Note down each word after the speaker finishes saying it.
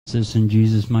This in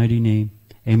Jesus' mighty name.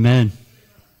 Amen.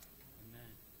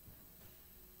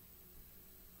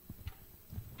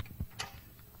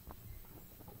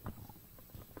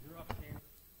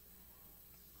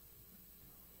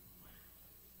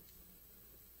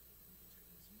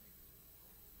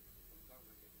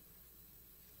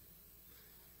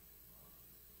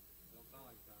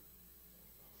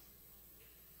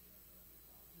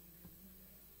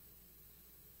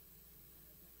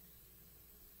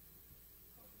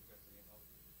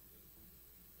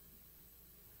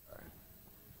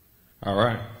 All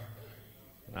right.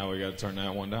 Now we got to turn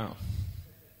that one down.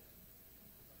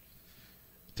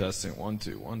 Testing 1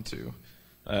 2 1 2.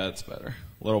 That's better.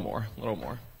 A little more.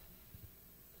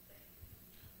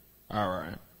 All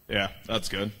right. Yeah, that's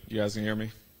good. You guys can hear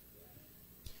me?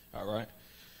 All right.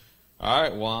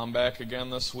 Well, I'm back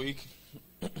again this week.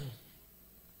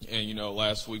 And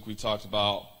last week we talked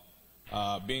about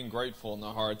being grateful in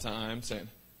the hard times and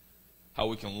how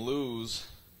we can lose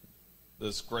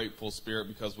this grateful spirit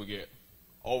because we get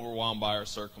overwhelmed by our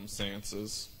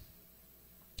circumstances,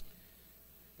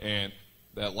 and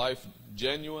that life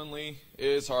genuinely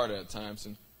is hard at times,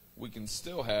 and we can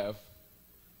still have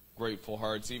grateful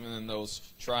hearts even in those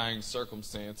trying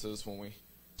circumstances when we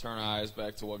turn our eyes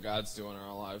back to what God's doing in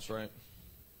our lives, right?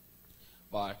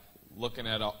 By looking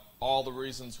at all the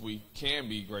reasons we can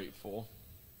be grateful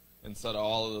instead of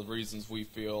all of the reasons we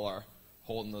feel are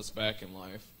holding us back in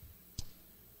life.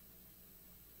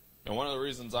 And one of the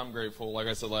reasons I'm grateful, like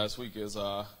I said last week, is,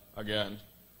 again,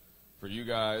 for you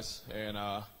guys and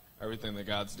everything that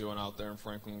God's doing out there in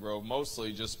Franklin Grove,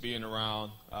 mostly just being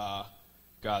around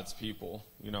God's people.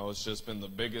 It's just been the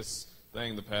biggest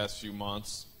thing the past few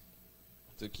months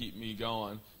to keep me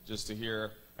going, just to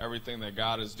hear everything that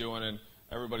God is doing in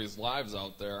everybody's lives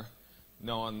out there,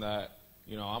 knowing that,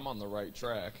 I'm on the right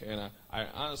track. And I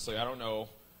honestly, I don't know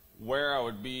where I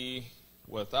would be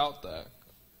without that.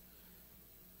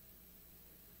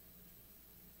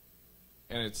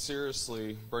 And it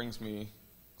seriously brings me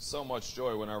so much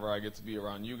joy whenever I get to be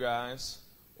around you guys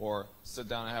or sit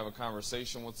down and have a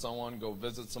conversation with someone, go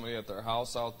visit somebody at their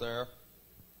house out there.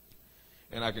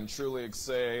 And I can truly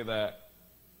say that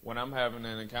when I'm having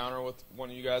an encounter with one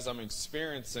of you guys, I'm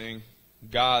experiencing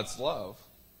God's love.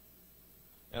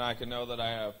 And I can know that I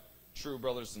have true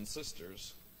brothers and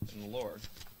sisters in the Lord.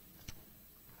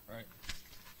 Right?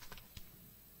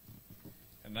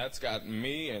 And that's gotten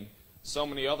me and so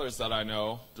many others that I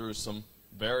know through some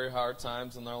very hard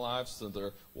times in their lives, through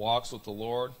their walks with the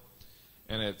Lord,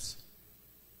 and it's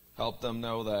helped them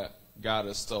know that God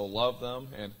has still loved them,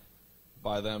 and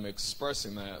by them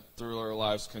expressing that through their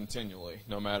lives continually,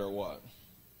 no matter what.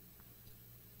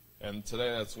 And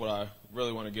today that's what I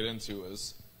really want to get into,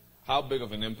 is how big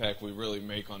of an impact we really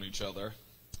make on each other,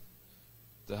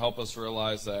 to help us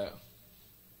realize that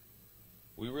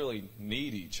we really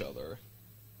need each other.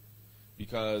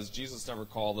 Because Jesus never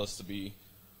called us to be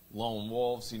lone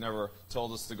wolves. He never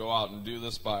told us to go out and do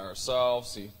this by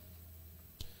ourselves.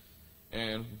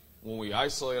 And when we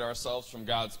isolate ourselves from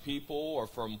God's people or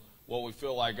from what we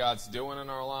feel like God's doing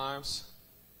in our lives,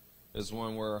 is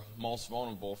when we're most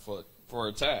vulnerable for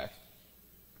attack.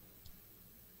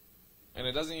 And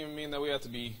it doesn't even mean that we have to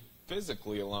be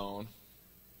physically alone,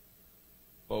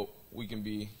 but we can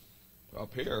be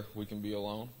up here. We can be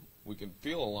alone. We can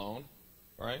feel alone,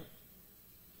 right?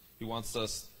 He wants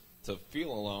us to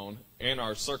feel alone in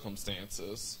our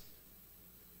circumstances.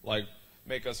 Like,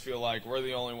 make us feel like we're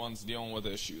the only ones dealing with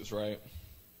issues, right?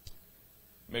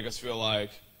 Make us feel like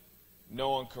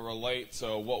no one can relate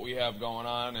to what we have going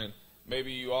on, and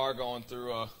maybe you are going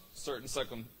through a certain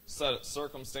set of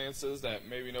circumstances that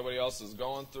maybe nobody else is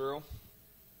going through.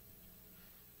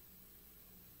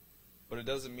 But it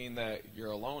doesn't mean that you're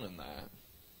alone in that.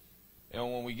 And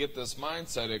when we get this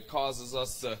mindset, it causes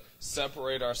us to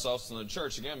separate ourselves from the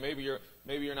church. Again, maybe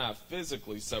you're not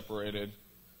physically separated,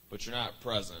 but you're not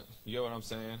present. You get what I'm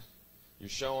saying? You're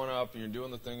showing up and you're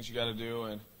doing the things you got to do,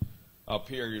 and up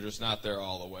here you're just not there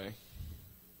all the way.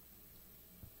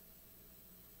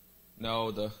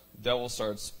 No, the devil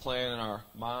starts playing in our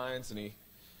minds, and he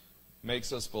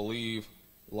makes us believe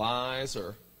lies,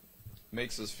 or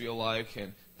makes us feel like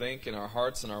and think in our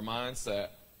hearts and our minds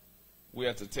that we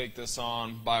have to take this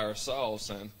on by ourselves.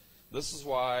 And this is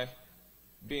why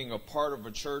being a part of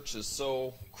a church is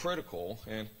so critical,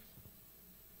 and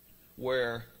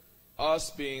where us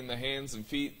being the hands and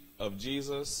feet of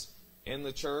Jesus in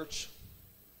the church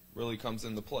really comes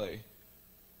into play,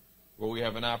 where we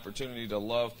have an opportunity to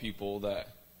love people that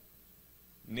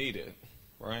need it,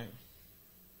 right?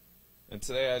 And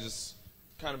today I just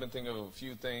kind of been thinking of a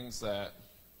few things that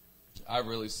I've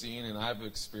really seen and I've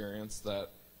experienced that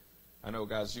I know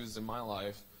God's used in my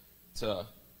life to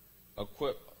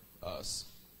equip us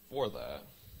for that.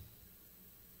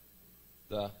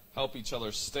 To help each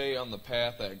other stay on the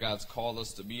path that God's called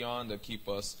us to be on, to keep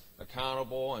us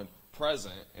accountable and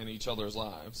present in each other's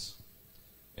lives.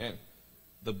 And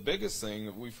the biggest thing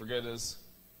that we forget is,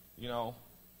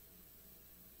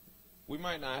 we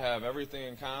might not have everything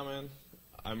in common.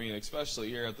 I mean, especially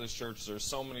here at this church, there's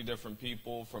so many different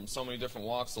people from so many different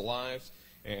walks of life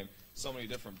and so many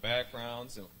different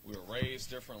backgrounds, and we were raised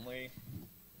differently.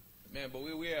 Man, but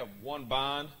we have one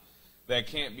bond that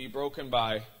can't be broken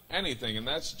by anything, and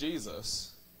that's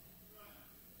Jesus.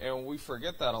 And we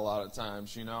forget that a lot of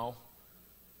times, 1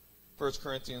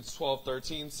 Corinthians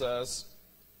 12:13 says,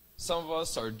 some of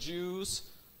us are Jews,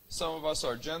 some of us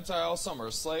are Gentiles, some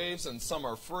are slaves, and some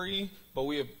are free, but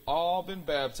we have all been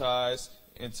baptized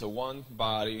into one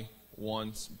body,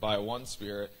 by one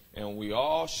Spirit, and we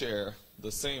all share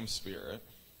the same Spirit.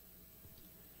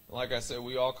 Like I said,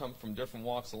 we all come from different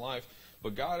walks of life,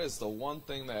 but God is the one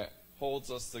thing that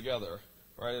holds us together,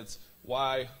 right? It's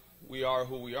why we are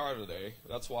who we are today.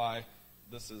 That's why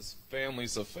this is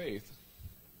Families of Faith.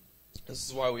 This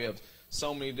is why we have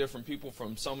so many different people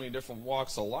from so many different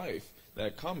walks of life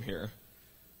that come here,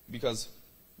 because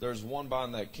there's one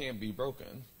bond that can't be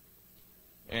broken.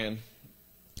 And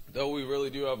though we really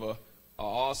do have a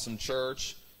awesome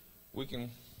church, we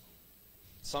can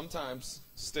sometimes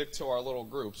stick to our little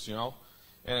groups, and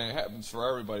it happens for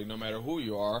everybody, no matter who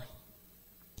you are.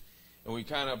 And we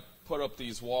kind of put up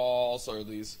these walls or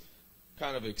these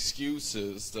kind of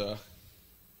excuses to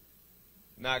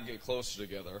not get closer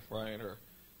together, right? Or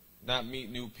not meet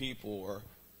new people, or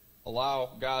allow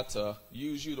God to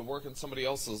use you to work in somebody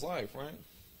else's life, right?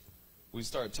 We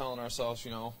start telling ourselves,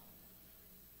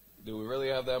 do we really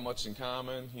have that much in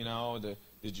common?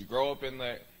 Did you grow up in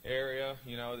that area?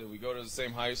 Did we go to the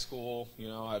same high school?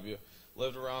 Have you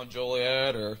lived around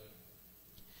Joliet? Or,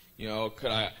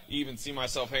 could I even see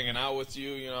myself hanging out with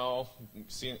you?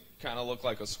 Kind of look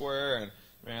like a square, and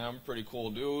man, I'm a pretty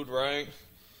cool dude, right?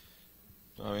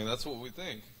 I mean, that's what we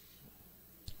think.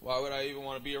 Why would I even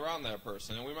want to be around that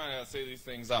person? And we might not say these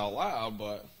things out loud,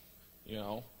 but,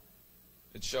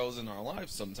 it shows in our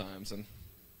lives sometimes. And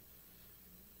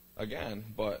again,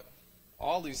 but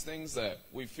all these things that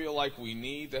we feel like we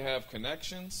need to have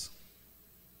connections,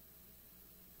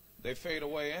 they fade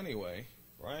away anyway,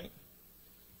 right?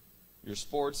 Your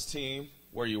sports team,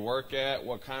 where you work at,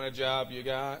 what kind of job you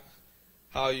got,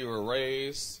 how you were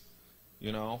raised,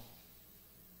 your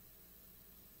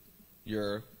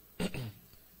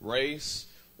race,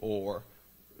 or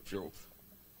if you're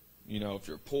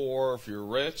poor, if you're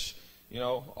rich,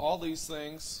 all these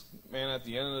things, man, at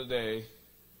the end of the day,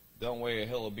 don't weigh a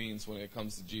hill of beans when it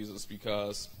comes to Jesus,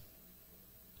 because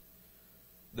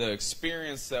the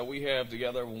experience that we have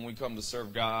together when we come to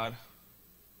serve God,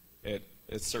 it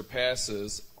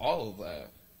surpasses all of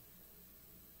that.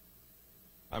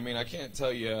 I mean, I can't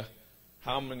tell you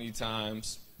how many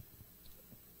times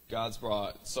God's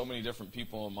brought so many different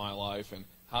people in my life, and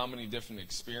how many different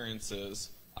experiences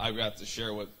I've got to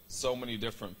share with so many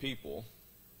different people.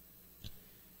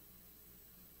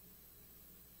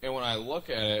 And when I look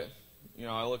at it,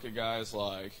 I look at guys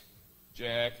like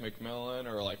Jack McMillan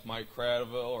or like Mike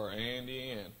Cradaville or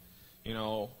Andy, and,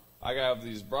 I have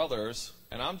these brothers,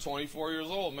 and I'm 24 years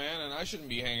old, man, and I shouldn't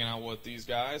be hanging out with these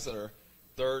guys that are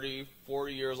 30,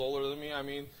 40 years older than me. I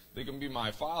mean, they can be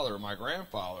my father, my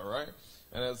grandfather, right?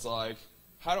 And it's like,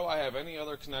 how do I have any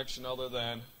other connection other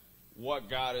than what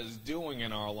God is doing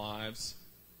in our lives?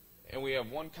 And we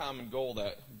have one common goal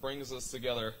that brings us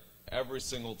together every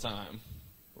single time,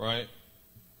 right?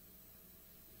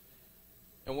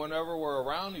 And whenever we're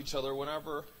around each other,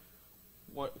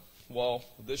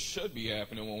 this should be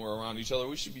happening when we're around each other.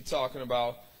 We should be talking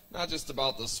about not just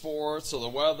about the sports or the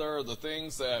weather or the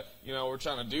things that, we're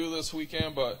trying to do this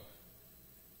weekend, but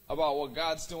about what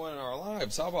God's doing in our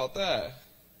lives. How about that?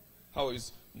 How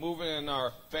He's moving in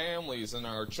our families, in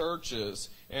our churches,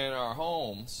 and in our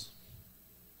homes.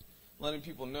 Letting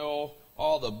people know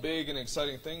all the big and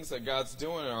exciting things that God's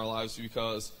doing in our lives,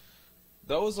 because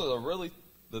those are really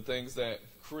the things that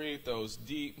create those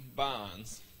deep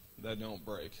bonds that don't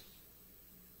break.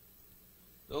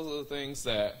 Those are the things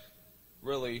that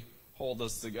really hold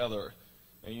us together.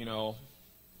 And,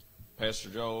 Pastor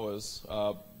Joe is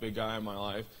a big guy in my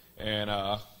life, and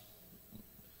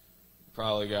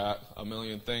probably got a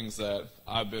million things that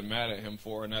I've been mad at him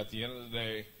for. And at the end of the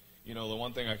day, the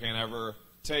one thing I can't ever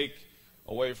take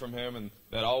away from him, and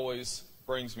that always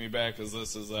brings me back, is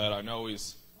that I know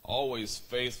he's always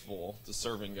faithful to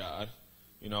serving God.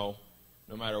 No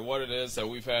matter what it is that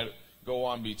we've had go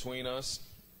on between us,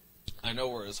 I know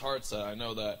where his heart's at. I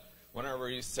know that whenever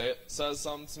he says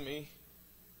something to me,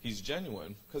 he's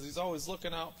genuine. Because he's always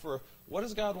looking out for, what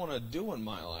does God want to do in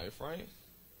my life, right?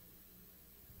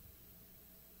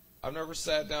 I've never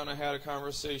sat down and had a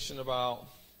conversation about,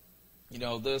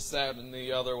 this, that, and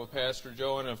the other with Pastor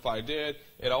Joe. And if I did,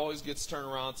 it always gets turned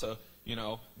around to,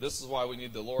 this is why we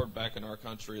need the Lord back in our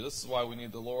country. This is why we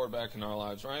need the Lord back in our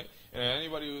lives, right? And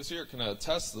anybody who's here can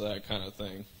attest to that kind of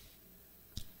thing.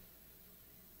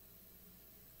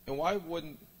 And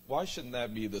why shouldn't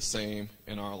that be the same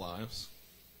in our lives?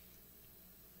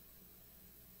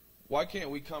 Why can't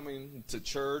we come into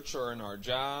church or in our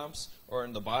jobs or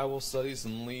in the Bible studies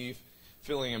and leave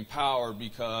feeling empowered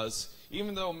because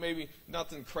even though maybe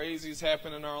nothing crazy has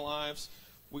happened in our lives,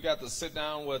 we got to sit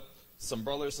down with some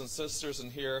brothers and sisters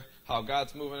and hear how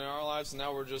God's moving in our lives, and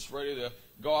now we're just ready to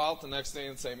go out the next day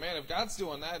and say, man, if God's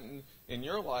doing that in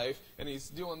your life, and he's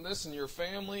doing this in your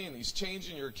family, and he's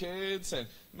changing your kids, and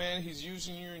man, he's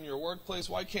using you in your workplace,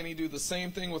 why can't he do the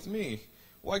same thing with me?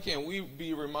 Why can't we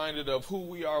be reminded of who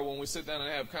we are when we sit down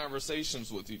and have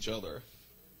conversations with each other?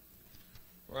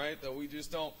 Right? That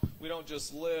we don't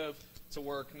just live to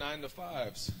work 9 to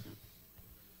 5s.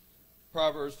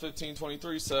 Proverbs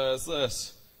 15:23 says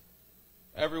this,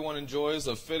 everyone enjoys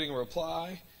a fitting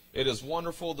reply. It is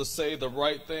wonderful to say the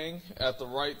right thing at the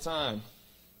right time.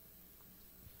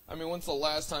 I mean, when's the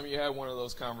last time you had one of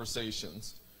those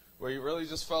conversations where you really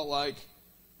just felt like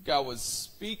God was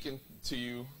speaking to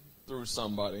you through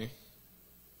somebody?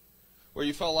 Where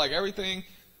you felt like everything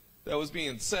that was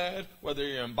being said, whether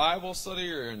you're in Bible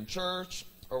study or in church,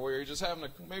 or where you're just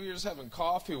maybe you're just having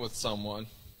coffee with someone,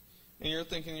 and you're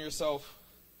thinking to yourself,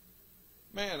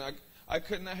 man, I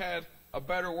couldn't have had a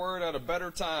better word at a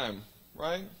better time,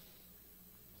 right?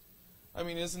 I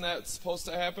mean, isn't that supposed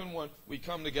to happen when we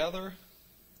come together?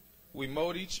 We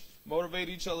motivate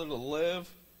each other to live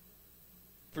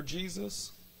for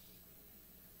Jesus?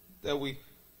 That we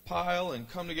pile and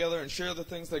come together and share the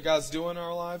things that God's doing in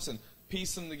our lives and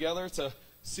piece them together to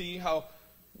see how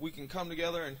we can come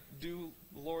together and do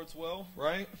the Lord's will,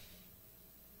 right?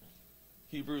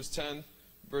 Hebrews 10,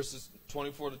 verses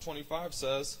 24 to 25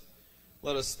 says,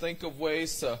 let us think of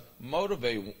ways to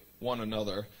motivate one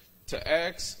another to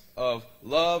acts of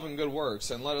love and good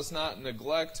works. And let us not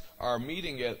neglect our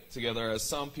meeting together as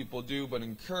some people do, but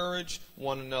encourage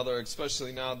one another,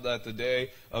 especially now that the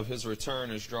day of his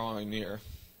return is drawing near.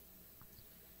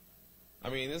 I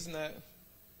mean, doesn't that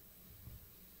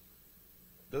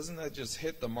just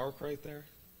hit the mark right there?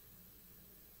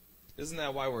 Isn't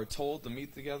that why we're told to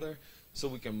meet together? So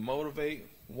we can motivate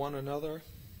one another?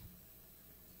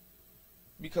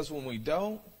 Because when we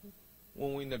don't,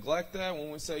 when we neglect that, when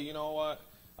we say, you know what,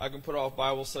 I can put off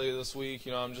Bible study this week,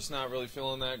 I'm just not really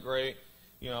feeling that great,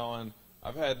 and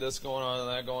I've had this going on and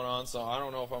that going on, so I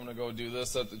don't know if I'm going to go do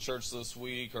this at the church this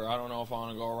week, or I don't know if I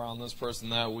want to go around this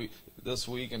person this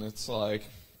week, and it's like,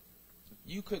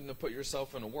 you couldn't have put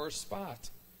yourself in a worse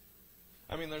spot.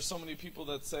 I mean, there's so many people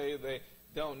that say they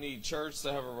don't need church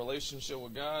to have a relationship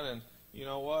with God, and you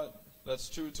know what? That's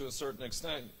true to a certain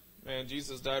extent. Man,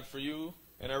 Jesus died for you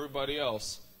and everybody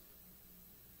else.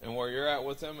 And where you're at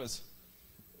with him is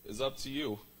up to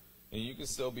you. And you can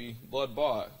still be blood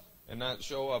bought and not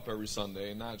show up every Sunday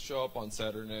and not show up on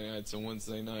Saturday nights and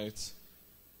Wednesday nights.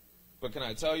 But can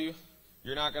I tell you,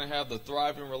 you're not going to have the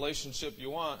thriving relationship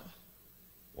you want.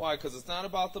 Why? Because it's not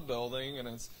about the building, and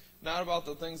it's not about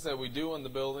the things that we do in the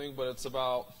building, but it's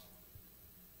about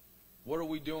what are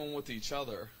we doing with each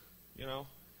other?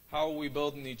 How are we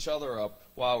building each other up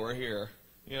while we're here?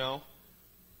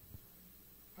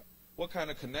 What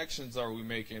kind of connections are we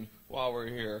making while we're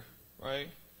here, right?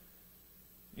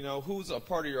 Who's a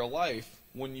part of your life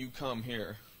when you come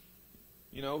here?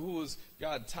 Who is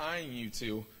God tying you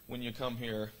to when you come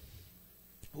here?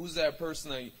 Who's that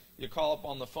person that you call up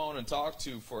on the phone and talk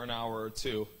to for an hour or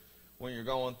two when you're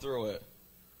going through it?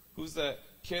 Who's that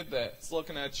kid that's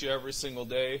looking at you every single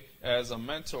day as a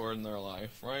mentor in their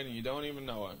life, right? And you don't even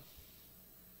know it.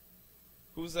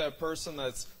 Who's that person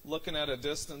that's looking at a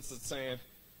distance that's saying,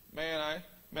 man,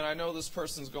 I know this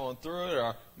person's going through it,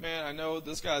 or man, I know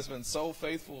this guy's been so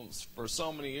faithful for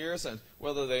so many years, and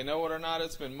whether they know it or not,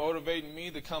 it's been motivating me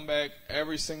to come back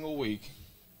every single week.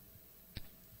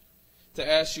 To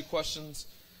ask you questions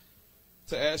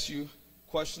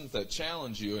that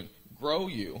challenge you and grow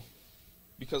you.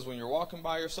 Because when you're walking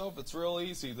by yourself, it's real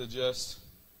easy to just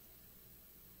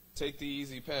take the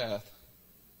easy path.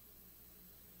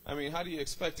 I mean, how do you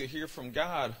expect to hear from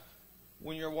God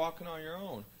when you're walking on your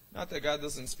own? Not that God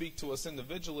doesn't speak to us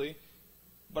individually,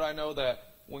 but I know that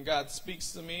when God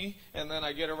speaks to me and then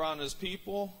I get around his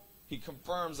people, he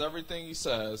confirms everything he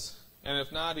says. And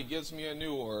if not, he gives me a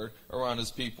new word around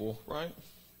his people, right?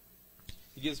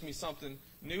 He gives me something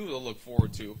new to look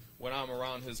forward to when I'm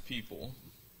around his people.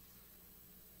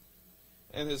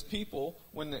 And his people,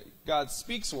 when God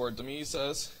speaks a word to me, he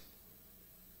says,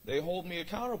 they hold me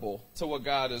accountable to what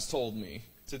God has told me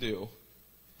to do.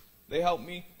 They help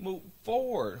me move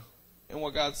forward in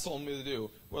what God's told me to do.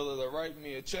 Whether they're writing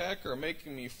me a check or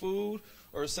making me food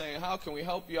or saying, how can we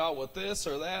help you out with this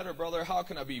or that? Or, brother, how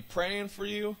can I be praying for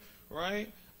you?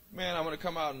 Right? Man, I'm going to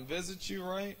come out and visit you,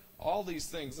 right? All these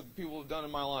things that people have done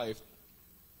in my life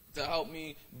to help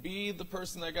me be the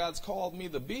person that God's called me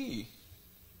to be.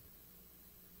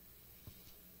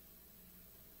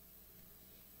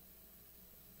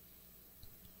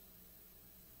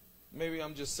 Maybe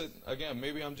I'm just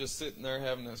sitting there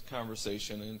having this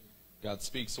conversation and God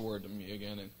speaks a word to me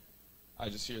again and I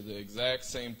just hear the exact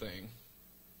same thing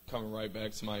coming right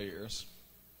back to my ears.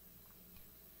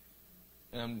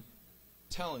 And I'm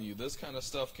telling you, this kind of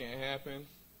stuff can't happen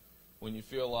when you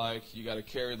feel like you got to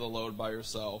carry the load by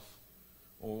yourself,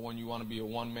 or when you want to be a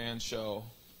one-man show,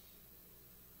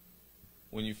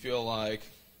 when you feel like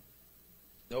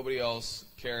nobody else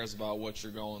cares about what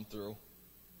you're going through.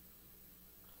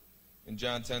 In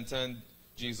John 10:10,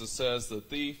 Jesus says, the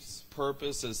thief's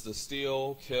purpose is to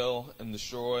steal, kill, and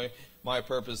destroy. My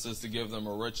purpose is to give them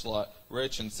a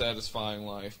rich and satisfying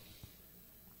life.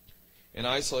 And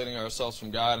isolating ourselves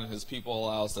from God and his people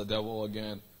allows the devil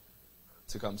again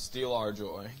to come steal our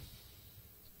joy,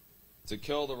 to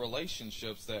kill the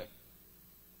relationships that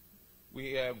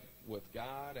we have with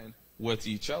God and with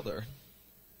each other,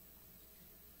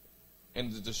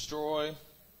 and to destroy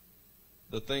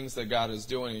the things that God is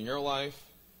doing in your life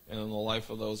and in the life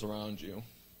of those around you.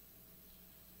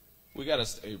 We got to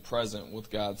stay present with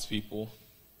God's people.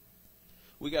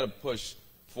 We got to push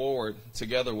forward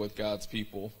together with God's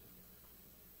people,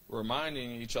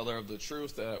 reminding each other of the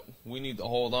truth that we need to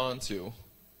hold on to.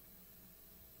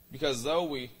 Because though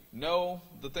we know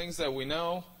the things that we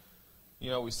know,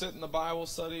 we sit in the Bible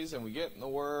studies and we get in the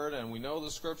Word and we know the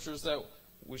scriptures that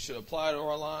we should apply to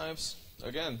our lives.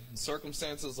 Again,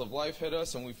 circumstances of life hit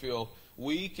us and we feel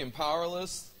weak and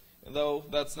powerless. And though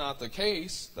that's not the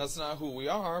case, that's not who we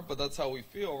are, but that's how we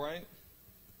feel, right?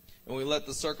 And we let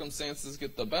the circumstances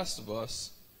get the best of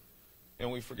us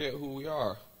and we forget who we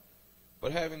are.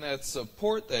 But having that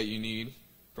support that you need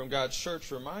from God's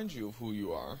church reminds you of who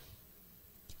you are.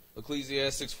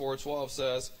 Ecclesiastes 4:12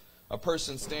 says, a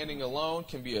person standing alone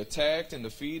can be attacked and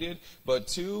defeated, but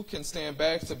two can stand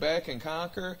back to back and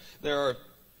conquer.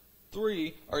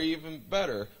 Three are even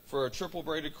better, for a triple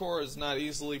braided cord is not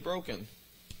easily broken.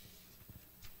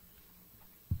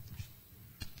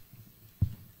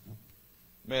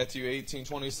 Matthew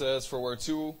 18:20 says, for where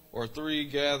two or three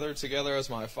gather together as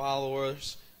my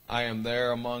followers, I am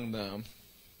there among them.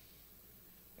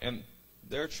 And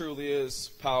there truly is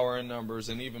power in numbers,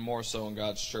 and even more so in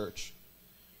God's church.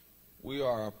 We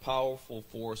are a powerful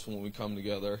force when we come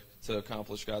together to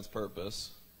accomplish God's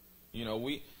purpose.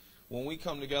 When we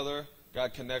come together,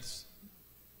 God connects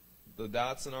the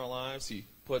dots in our lives. He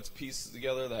puts pieces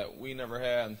together that we never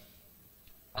had.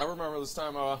 I remember this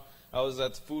time I was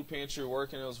at the food pantry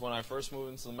working. It was when I first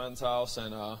moved into the men's house,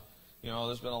 and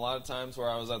there's been a lot of times where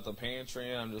I was at the pantry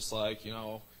and I'm just like,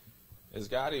 is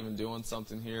God even doing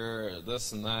something here? Or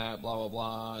this and that, blah, blah,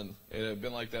 blah. And it had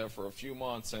been like that for a few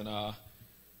months, and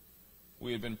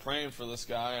we had been praying for this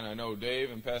guy, and I know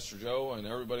Dave and Pastor Joe and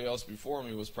everybody else before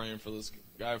me was praying for this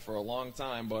guy for a long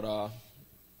time, but I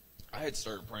had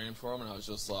started praying for him, and I was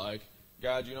just like,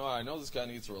 God, I know this guy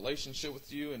needs a relationship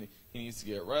with you, and he needs to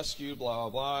get rescued, blah, blah,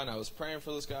 blah. And I was praying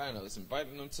for this guy, and I was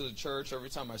inviting him to the church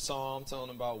every time I saw him, telling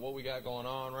him about what we got going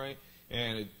on, right?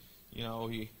 And,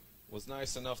 he was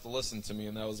nice enough to listen to me,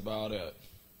 and that was about it.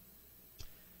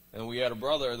 And we had a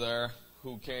brother there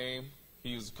who came.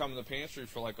 He was coming to the pantry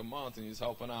for like a month, and he was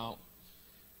helping out.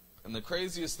 And the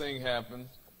craziest thing happened.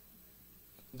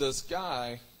 This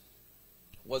guy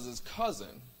was his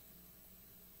cousin.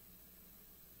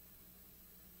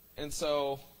 And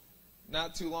so,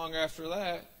 not too long after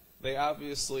that, they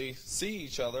obviously see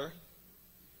each other.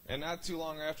 And not too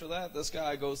long after that, this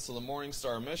guy goes to the Morning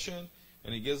Star Mission,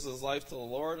 and he gives his life to the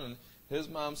Lord. And his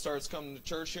mom starts coming to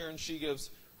church here, and she gives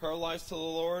her life to the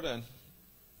Lord. And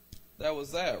that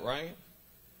was that, right?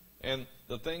 And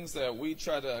the things that we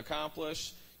try to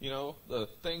accomplish, the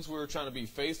things we were trying to be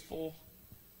faithful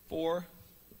with,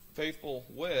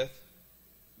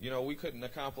 we couldn't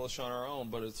accomplish on our own.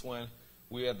 But it's when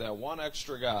we had that one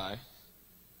extra guy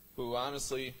who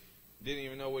honestly didn't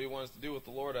even know what he wanted to do with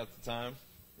the Lord at the time,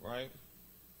 right?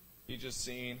 He just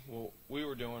seen what we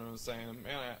were doing and was saying,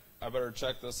 man, I better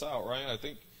check this out, right? I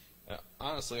think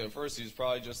Honestly, at first he's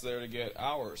probably just there to get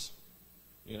hours,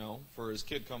 for his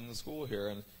kid coming to school here.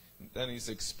 And then he's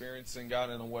experiencing God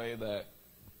in a way that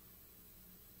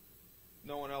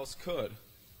no one else could,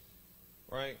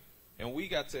 right? And we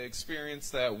got to experience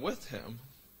that with him.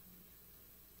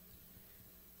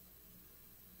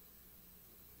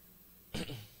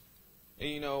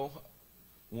 And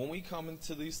when we come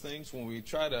into these things, when we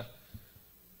try to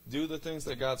do the things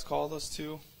that God's called us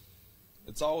to,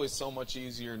 it's always so much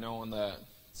easier knowing that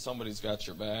somebody's got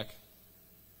your back.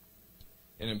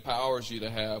 It empowers you to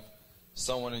have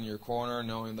someone in your corner,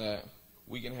 knowing that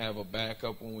we can have a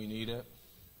backup when we need it.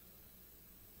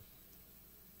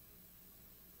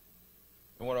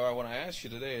 And what I want to ask you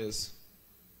today is,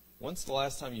 when's the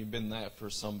last time you've been that for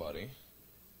somebody?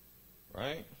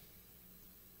 Right?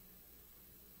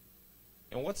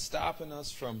 And what's stopping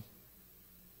us from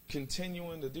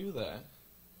continuing to do that?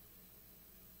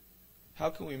 How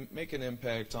can we make an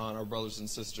impact on our brothers and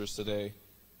sisters today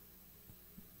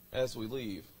as we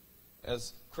leave,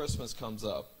 as Christmas comes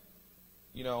up,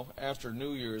 after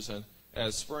New Year's, and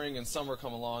as spring and summer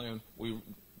come along and we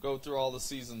go through all the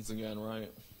seasons again,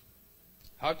 right?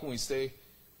 How can we stay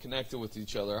connected with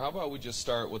each other? How about we just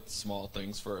start with the small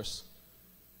things first?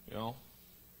 How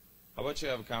about you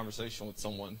have a conversation with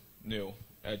someone new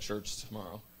at church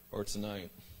tomorrow or tonight?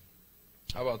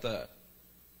 How about that?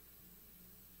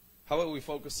 How about we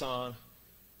focus on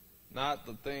not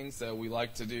the things that we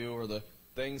like to do or the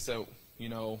things that,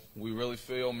 we really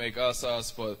feel make us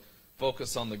us, but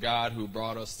focus on the God who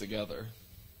brought us together?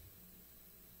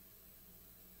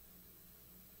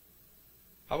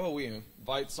 How about we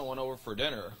invite someone over for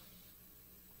dinner,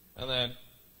 and then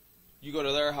you go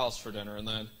to their house for dinner, and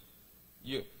then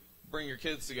you bring your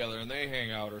kids together and they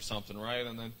hang out or something, right?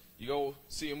 And then you go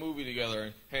see a movie together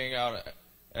and hang out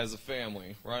as a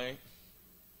family, right?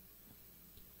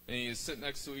 And you sit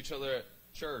next to each other at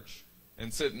church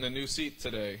and sit in a new seat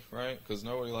today, right? Because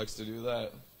nobody likes to do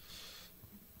that.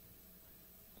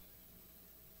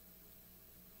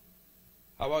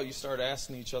 How about you start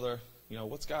asking each other,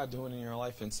 what's God doing in your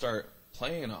life, and start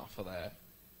playing off of that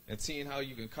and seeing how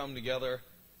you can come together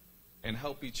and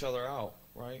help each other out,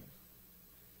 right?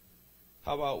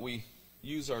 How about we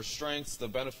use our strengths to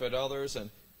benefit others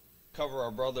and cover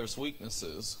our brothers'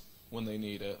 weaknesses when they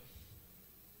need it?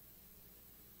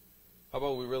 How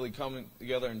about we really come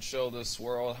together and show this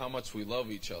world how much we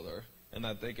love each other, and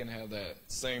that they can have that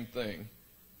same thing,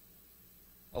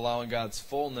 allowing God's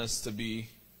fullness to be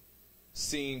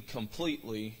seen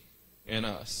completely in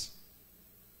us,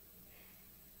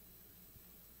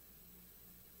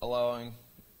 allowing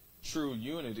true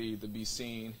unity to be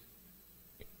seen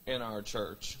in our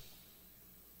church.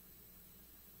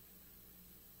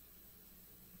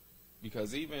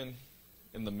 Because even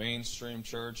in the mainstream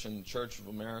church and Church of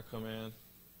America, man,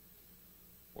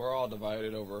 we're all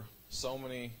divided over so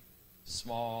many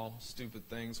small, stupid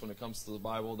things when it comes to the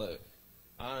Bible that,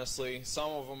 honestly,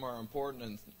 some of them are important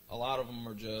and a lot of them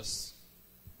are just,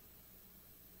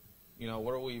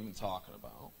 what are we even talking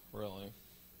about, really?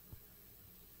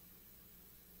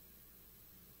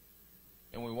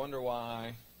 And we wonder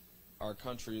why our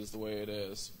country is the way it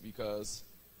is, because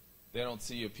they don't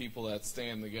see a people that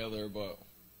stand together, but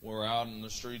we're out in the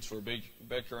streets, we're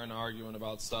bickering and arguing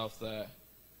about stuff that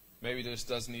maybe just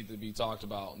doesn't need to be talked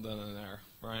about then and there,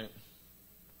 right?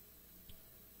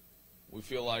 We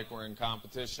feel like we're in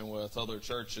competition with other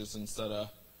churches instead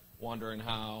of wondering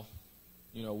how,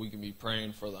 we can be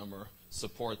praying for them or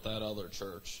support that other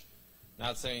church.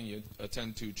 Not saying you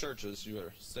attend two churches, you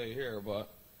better stay here, but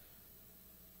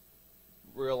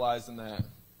realizing that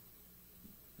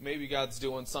maybe God's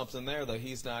doing something there that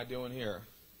He's not doing here,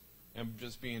 and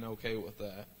just being okay with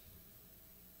that.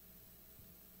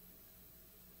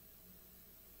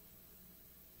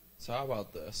 So how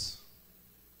about this?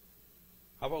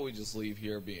 How about we just leave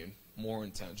here being more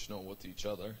intentional with each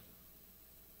other?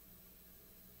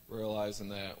 Realizing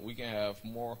that we can have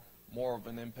more of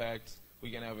an impact.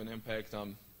 We can have an impact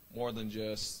on more than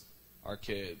just our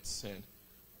kids and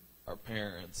our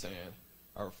parents and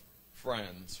our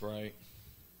friends, right?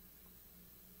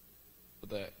 But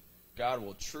that God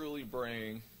will truly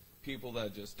bring people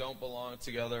that just don't belong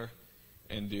together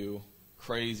and do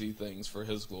crazy things for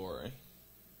His glory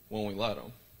when we let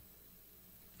Him.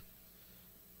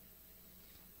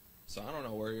 So I don't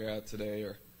know where you're at today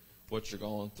or what you're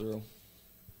going through,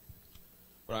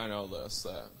 but I know this,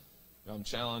 that I'm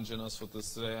challenging us with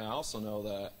this today. I also know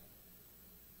that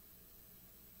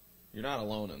you're not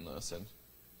alone in this, and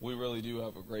we really do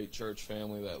have a great church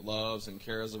family that loves and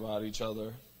cares about each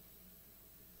other.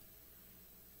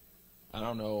 I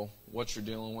don't know what you're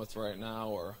dealing with right now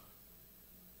or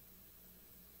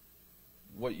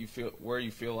where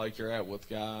you feel like you're at with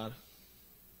God.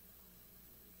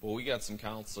 Well, we got some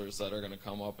counselors that are going to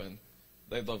come up, and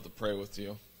they'd love to pray with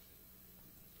you.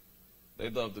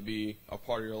 They'd love to be a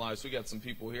part of your lives. We got some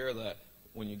people here that,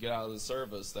 when you get out of the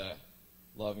service, that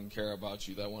love and care about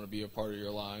you, that want to be a part of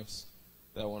your lives,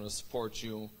 that want to support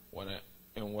you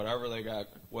in whatever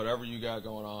you got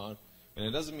going on. And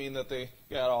it doesn't mean that they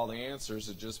got all the answers.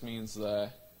 It just means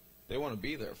that they want to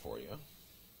be there for you,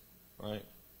 right?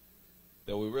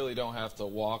 That we really don't have to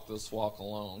walk this walk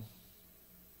alone.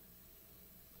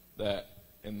 That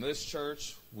in this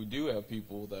church, we do have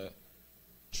people that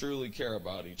truly care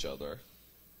about each other,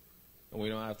 and we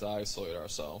don't have to isolate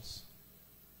ourselves.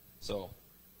 So,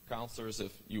 counselors,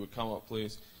 if you would come up,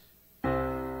 please.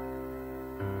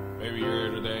 Maybe you're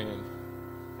here today and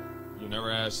you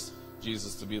never asked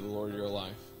Jesus to be the Lord of your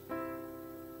life.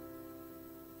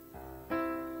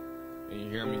 And you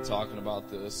hear me talking about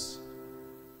this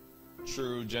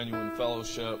true, genuine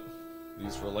fellowship,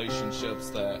 these relationships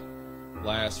that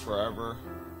last forever.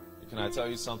 Can I tell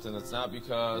you something? It's not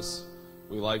because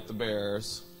we like the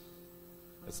Bears.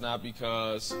 It's not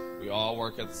because we all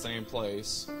work at the same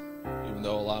place, even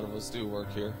though a lot of us do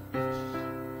work here.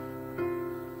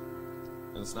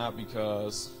 And it's not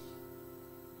because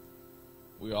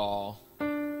we all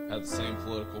have the same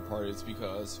political party. It's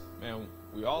because, man,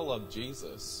 we all love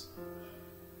Jesus.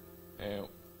 And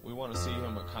we want to see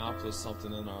him accomplish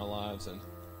something in our lives. And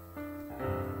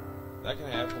that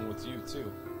can happen with you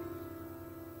too.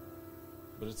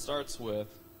 But it starts with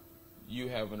you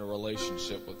having a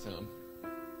relationship with him.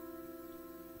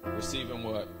 Receiving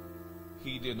what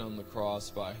he did on the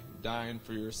cross by dying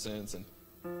for your sins and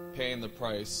paying the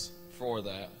price for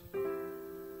that.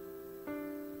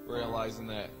 Realizing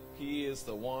that he is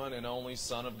the one and only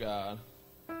Son of God,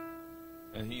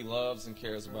 and he loves and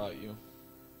cares about you,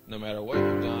 no matter what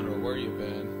you've done or where you've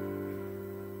been.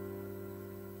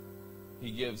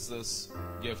 He gives this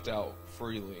gift out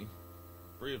freely,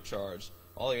 free of charge.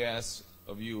 All he asks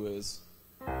of you is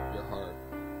your heart.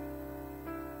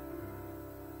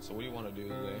 So what do you want to do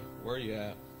today? Where are you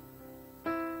at?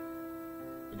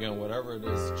 Again, whatever it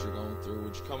is that you're going through,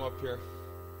 would you come up here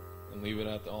and leave it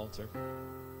at the altar?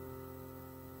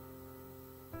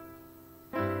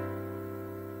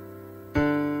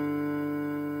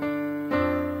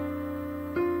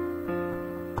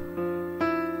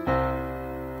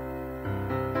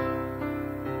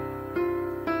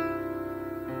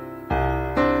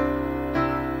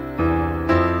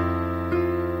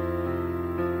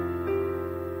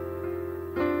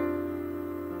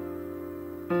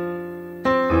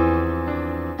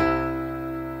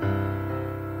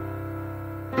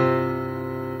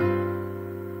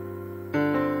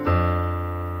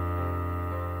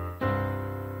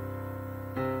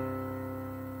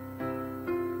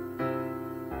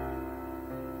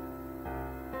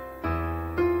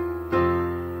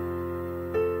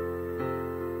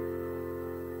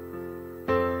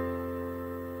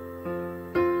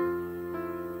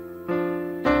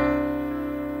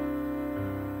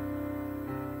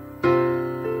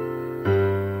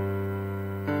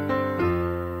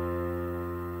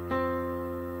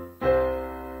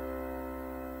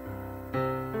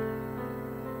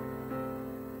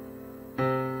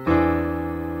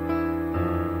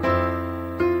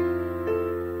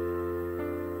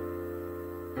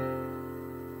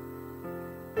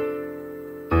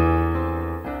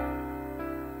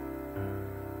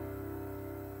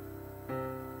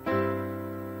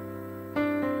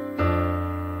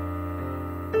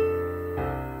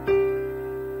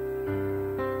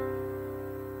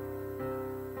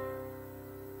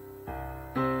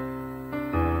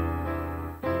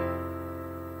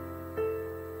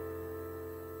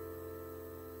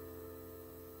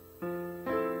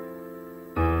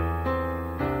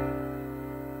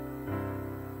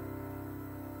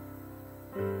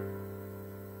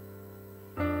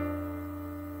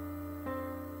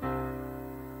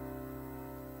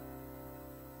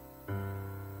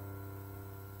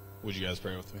 Would you guys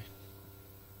pray with me?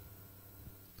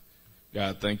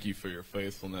 God, thank you for your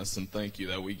faithfulness, and thank you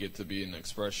that we get to be an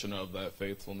expression of that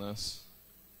faithfulness.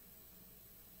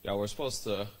 God, we're supposed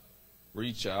to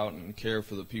reach out and care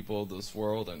for the people of this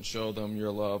world and show them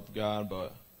your love, God,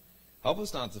 but help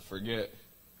us not to forget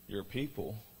your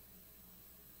people.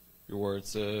 Your word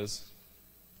says,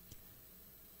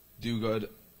 do good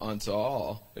unto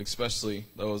all, especially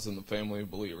those in the family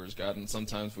of believers, God, and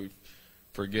sometimes we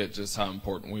forget just how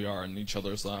important we are in each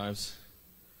other's lives.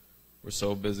 We're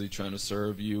so busy trying to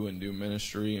serve you and do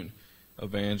ministry and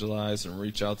evangelize and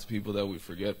reach out to people that we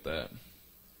forget that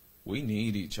we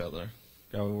need each other.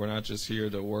 God, we're not just here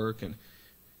to work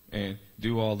and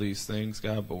do all these things,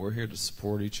 God, but we're here to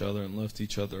support each other and lift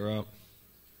each other up,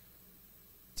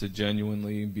 to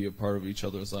genuinely be a part of each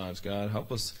other's lives. God,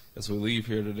 help us as we leave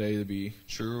here today to be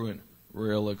true and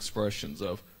real expressions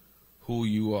of who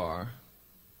you are.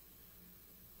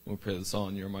 We pray this all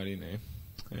in your mighty name.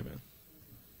 Amen.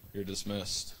 You're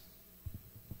dismissed.